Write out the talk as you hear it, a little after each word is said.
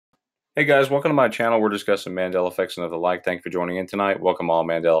Hey guys, welcome to my channel. We're discussing Mandela effects and the like. Thank you for joining in tonight. Welcome all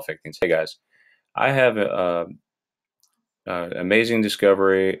Mandela effects. Hey guys, I have a amazing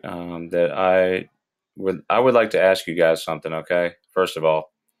discovery that I would like to ask you guys something. Okay,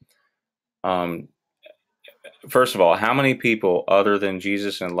 um, first of all, how many people other than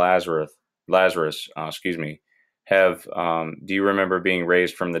Jesus and Lazarus, excuse me, have do you remember being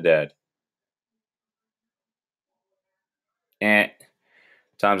raised from the dead? And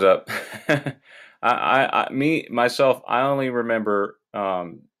time's up. Me myself, I only remember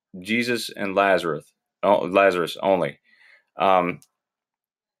Jesus and Lazarus, Lazarus only. Um,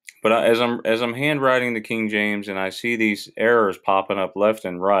 but as I'm handwriting the King James and I see these errors popping up left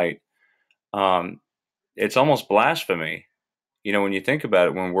and right, um, it's almost blasphemy. You know, when you think about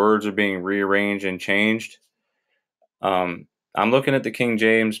it, when words are being rearranged and changed. I'm looking at the King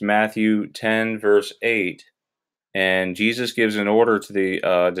James, Matthew 10, verse 8, and Jesus gives an order to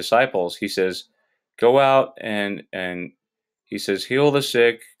the disciples. He says, "Go out and he says, heal the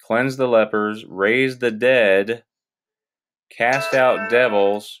sick, cleanse the lepers, raise the dead, cast out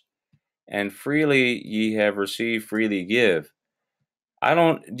devils, and freely ye have received, freely give." I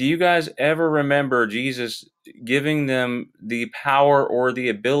don't. Do you guys ever remember Jesus giving them the power or the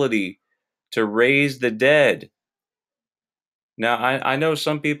ability to raise the dead? Now, I know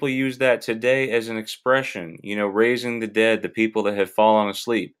some people use that today as an expression, raising the dead, the people that have fallen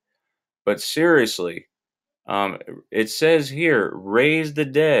asleep. But seriously, um, it says here, raise the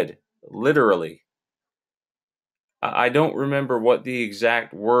dead, literally. I don't remember what the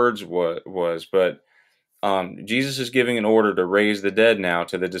exact words was, but Jesus is giving an order to raise the dead now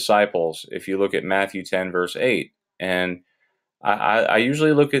to the disciples. If you look at Matthew 10, verse 8, and I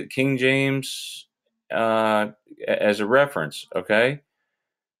usually look at King James as a reference, okay?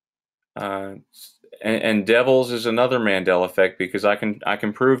 Uh, and devils is another Mandela effect because I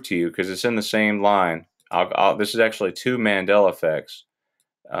can prove to you because it's in the same line. This is actually two Mandela effects.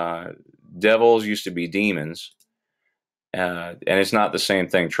 Uh, Devils used to be demons, and it's not the same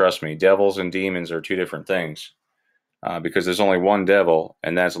thing. Trust me, devils and demons are two different things because there's only one devil,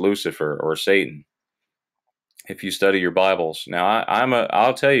 and that's Lucifer or Satan. If you study your Bibles, now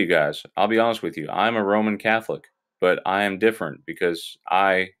I'll tell you guys, I'll be honest with you, I'm a Roman Catholic, but I am different because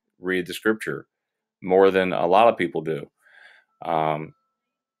I read the Scripture more than a lot of people do. Um,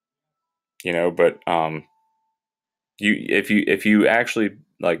 but if you actually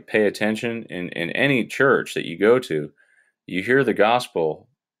like pay attention in any church that you go to, you hear the gospel.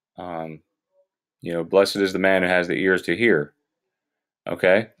 Um, Blessed is the man who has the ears to hear.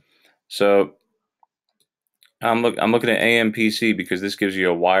 Okay, so I'm looking at AMPC because this gives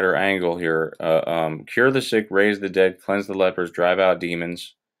you a wider angle here. Cure the sick, raise the dead, cleanse the lepers, drive out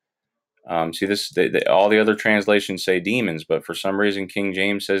demons. See this? All the other translations say demons, but for some reason King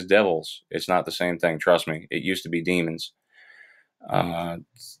James says devils. It's not the same thing. Trust me. It used to be demons. Uh,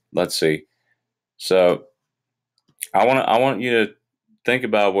 let's see. So I want you to think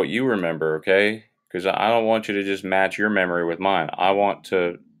about what you remember, okay? Because I don't want you to just match your memory with mine. I want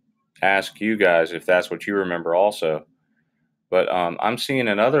to ask you guys if that's what you remember also. But I'm seeing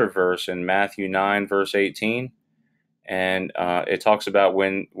another verse in Matthew 9, verse 18, and it talks about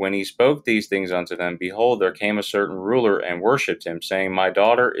when he spoke these things unto them, behold, there came a certain ruler and worshipped him, saying, My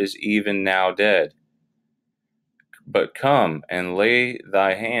daughter is even now dead. But come and lay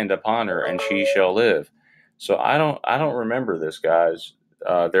thy hand upon her, and she shall live. So I don't remember this, guys.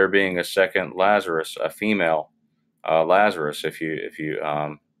 There being a second Lazarus, a female Lazarus, if you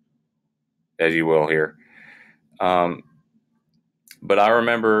as you will here. Um, but I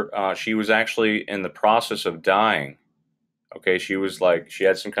remember she was actually in the process of dying. Okay, she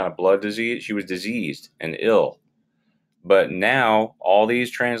had some kind of blood disease. She was diseased and ill. But now all these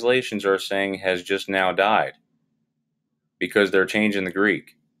translations are saying has just now died because they're changing the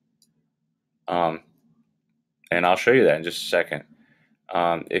Greek. Um, and I'll show you that in just a second.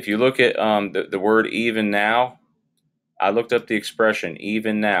 If you look at the word even now, I looked up the expression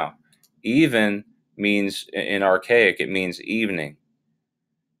even now. Even means, in archaic, it means evening.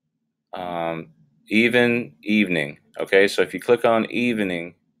 Um, even evening. Okay, so if you click on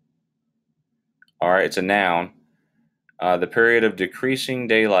evening, all right, it's a noun. The period of decreasing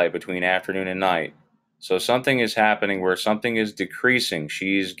daylight between afternoon and night. So something is happening where something is decreasing.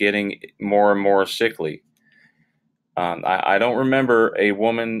 She's getting more and more sickly. I don't remember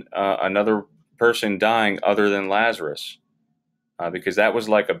another person dying other than Lazarus, because that was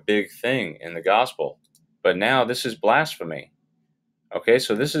like a big thing in the gospel. But now this is blasphemy. Okay,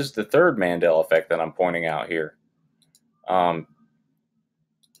 so this is the third Mandela effect that I'm pointing out here. Um,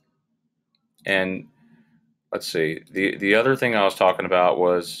 and let's see, the other thing I was talking about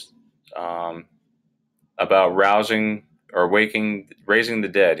was um, about rousing or raising the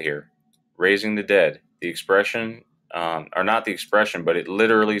dead here. Raising the dead. The expression, or not the expression, but it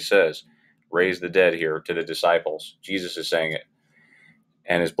literally says, raise the dead here to the disciples. Jesus is saying it,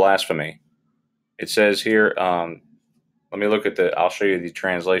 and it's blasphemy. It says here, let me look at I'll show you the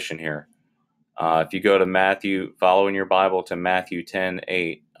translation here. If you go to Matthew, follow in your Bible to Matthew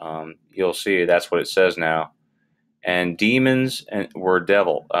 10:8, you'll see that's what it says now. And demons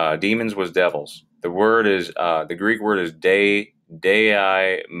demons was devils. The Greek word is daimonia.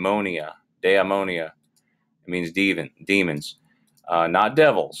 Daimonia. It means demons, not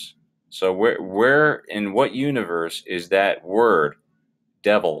devils. So where in what universe is that word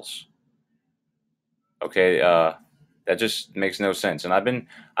devils? Okay, that just makes no sense. And I've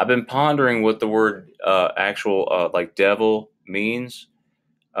been pondering what the word actual like devil means.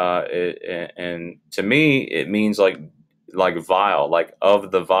 And to me, it means like vile, like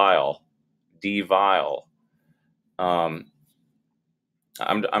of the vile, devile. Um,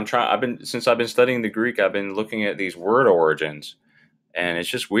 I'm trying. Since I've been studying the Greek, I've been looking at these word origins, and it's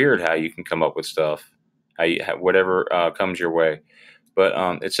just weird how you can come up with stuff, whatever comes your way.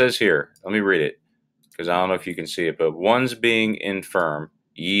 But it says here. Let me read it because I don't know if you can see it. But ones being infirm,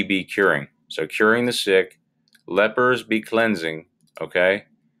 ye be curing. So curing the sick, lepers be cleansing. Okay,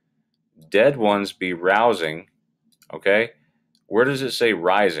 dead ones be rousing. Okay, where does it say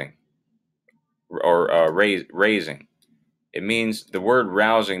rising or raising? It means the word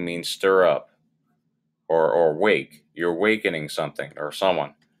rousing means stir up or wake. You're awakening something or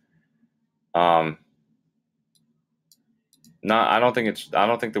someone. Um, not. I don't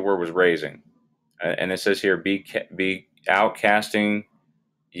think the word was raising. And it says here, be outcasting.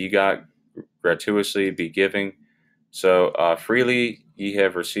 Ye got gratuitously be giving. So freely ye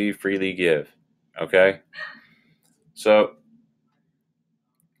have received, freely give. Okay. So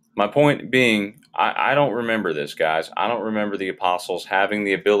my point being, I don't remember this, guys. I don't remember the apostles having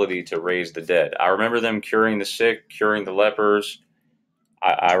the ability to raise the dead. I remember them curing the sick, curing the lepers.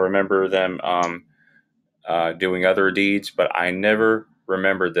 I remember them doing other deeds, but I never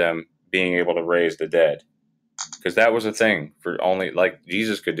remember them being able to raise the dead because that was a thing for only like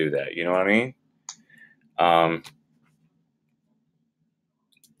Jesus could do that. You know what I mean? Um,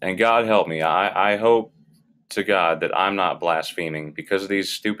 and God help me. I hope to God that I'm not blaspheming because of these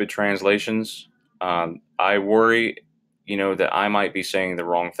stupid translations. I worry, that I might be saying the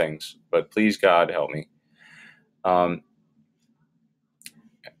wrong things, but please, God, help me. Um,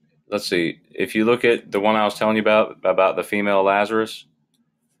 let's see. If you look at the one I was telling you about the female Lazarus,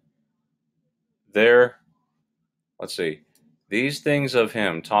 there, let's see. These things of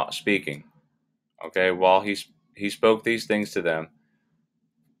him speaking, okay, while he spoke these things to them,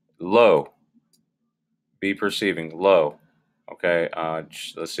 lo, be perceiving, lo, okay,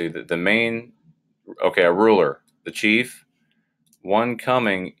 let's see, the main, okay, a ruler, the chief, one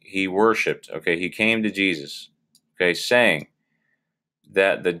coming, he worshiped. Okay, he came to Jesus. Okay, saying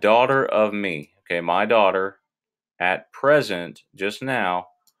that the daughter of me, okay, my daughter, at present, just now,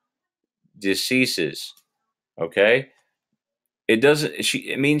 deceases. Okay, it doesn't.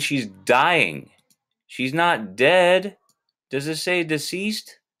 It means she's dying. She's not dead. Does it say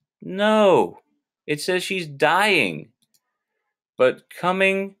deceased? No, it says she's dying. But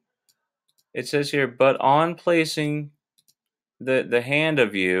coming, it says here, but on placing the hand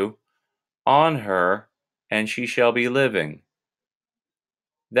of you on her, and she shall be living.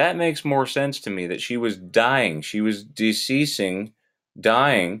 That makes more sense to me that she was dying. She was deceasing,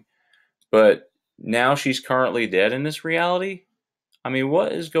 dying, but now she's currently dead in this reality? I mean,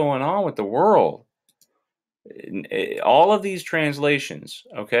 what is going on with the world? All of these translations,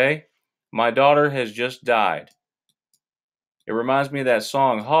 okay? My daughter has just died. It reminds me of that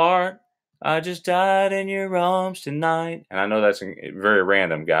song, Heart, I just died in your arms tonight. And I know that's very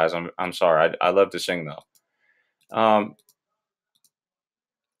random, guys. I'm sorry. I love to sing, though.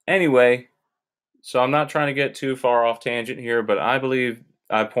 Anyway, so I'm not trying to get too far off tangent here, but I believe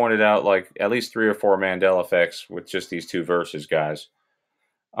I pointed out like at least 3 or 4 Mandela effects with just these 2 verses, guys.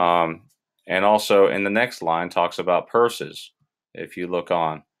 Um, and also in the next line talks about purses, if you look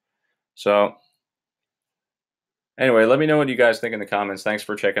on. So anyway, let me know what you guys think in the comments. Thanks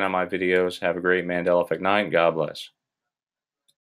for checking out my videos. Have a great Mandela effect night. God bless.